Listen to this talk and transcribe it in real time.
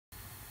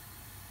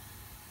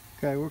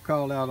Okay, we're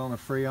called out on a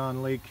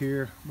Freon leak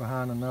here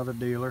behind another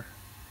dealer.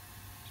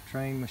 It's a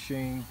train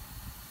machine.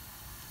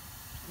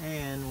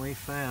 And we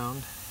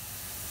found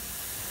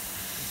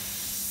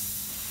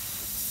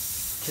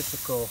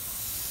typical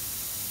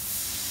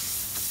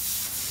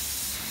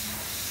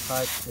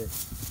pipes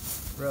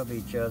that rub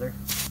each other.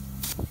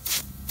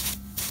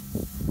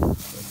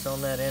 It's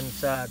on that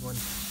inside one.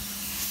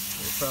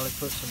 We'll probably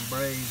put some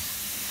braze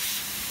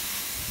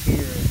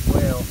here as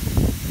well.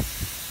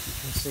 You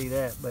can see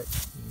that, but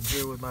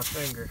here with my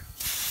finger,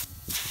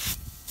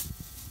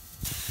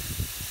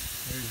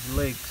 there's the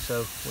leak, so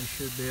we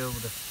should be able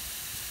to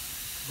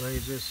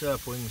braze this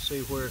up. We can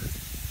see where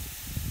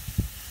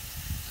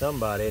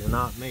somebody,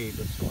 not me,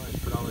 but somebody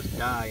put all this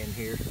dye in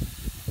here.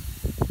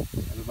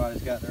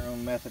 Everybody's got their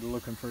own method of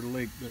looking for the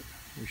leak, but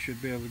we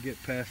should be able to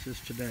get past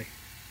this today.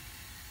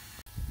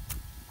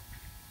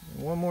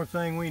 And one more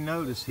thing we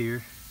notice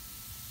here,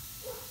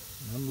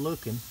 I'm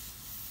looking,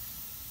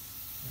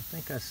 I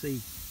think I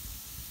see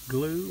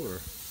glue or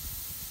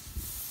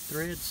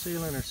thread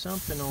sealing or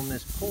something on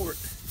this port,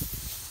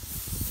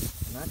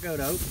 and I go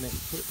to open it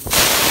and put my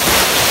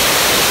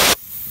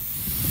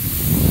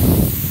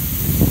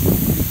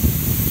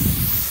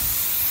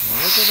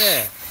look at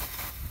that.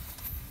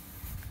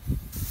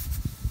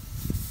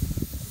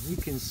 You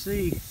can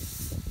see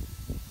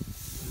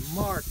the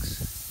marks.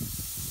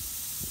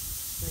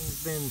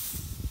 Thing's been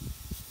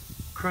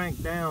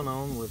cranked down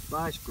on with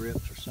vice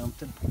grips or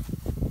something.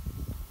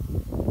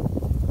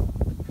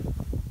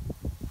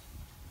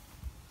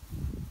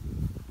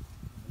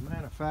 The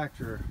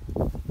manufacturer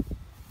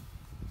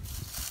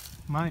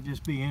might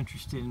just be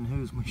interested in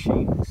whose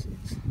machine this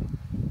is.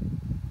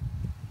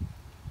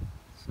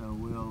 So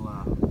we'll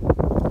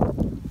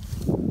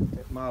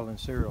that model and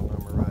serial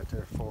number right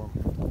there for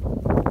them.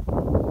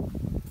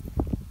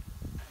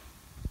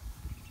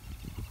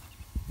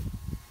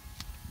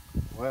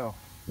 Well,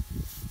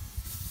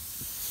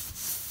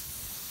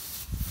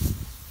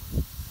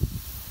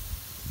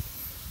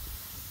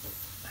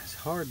 it's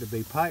hard to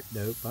be pipe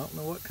dope. I don't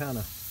know what kind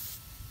of,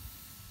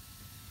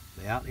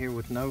 they out here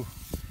with no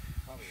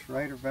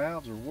Schrader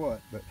valves or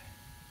what, but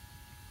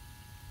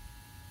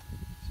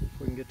see if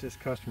we can get this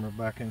customer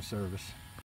back in service.